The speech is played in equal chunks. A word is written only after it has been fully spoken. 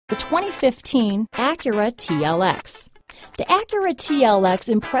The 2015 Acura TLX. The Acura TLX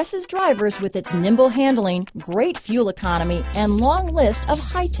impresses drivers with its nimble handling, great fuel economy, and long list of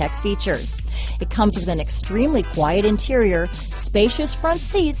high-tech features. It comes with an extremely quiet interior, spacious front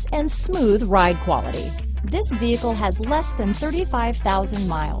seats, and smooth ride quality. This vehicle has less than 35,000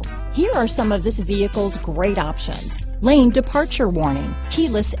 miles. Here are some of this vehicle's great options: lane departure warning,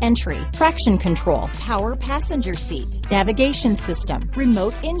 keyless entry, traction control, power passenger seat, navigation system,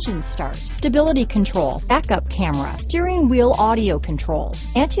 remote engine start, stability control, backup camera, steering wheel audio controls,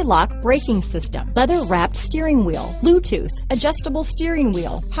 anti-lock braking system, leather-wrapped steering wheel, Bluetooth, adjustable steering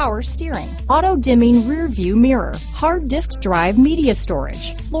wheel, power steering, auto-dimming rear view mirror, hard disk drive media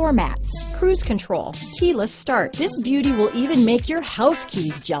storage, floor mats, cruise control, keyless start. This beauty will even make your house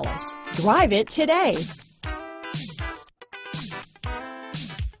keys jealous. Drive it today.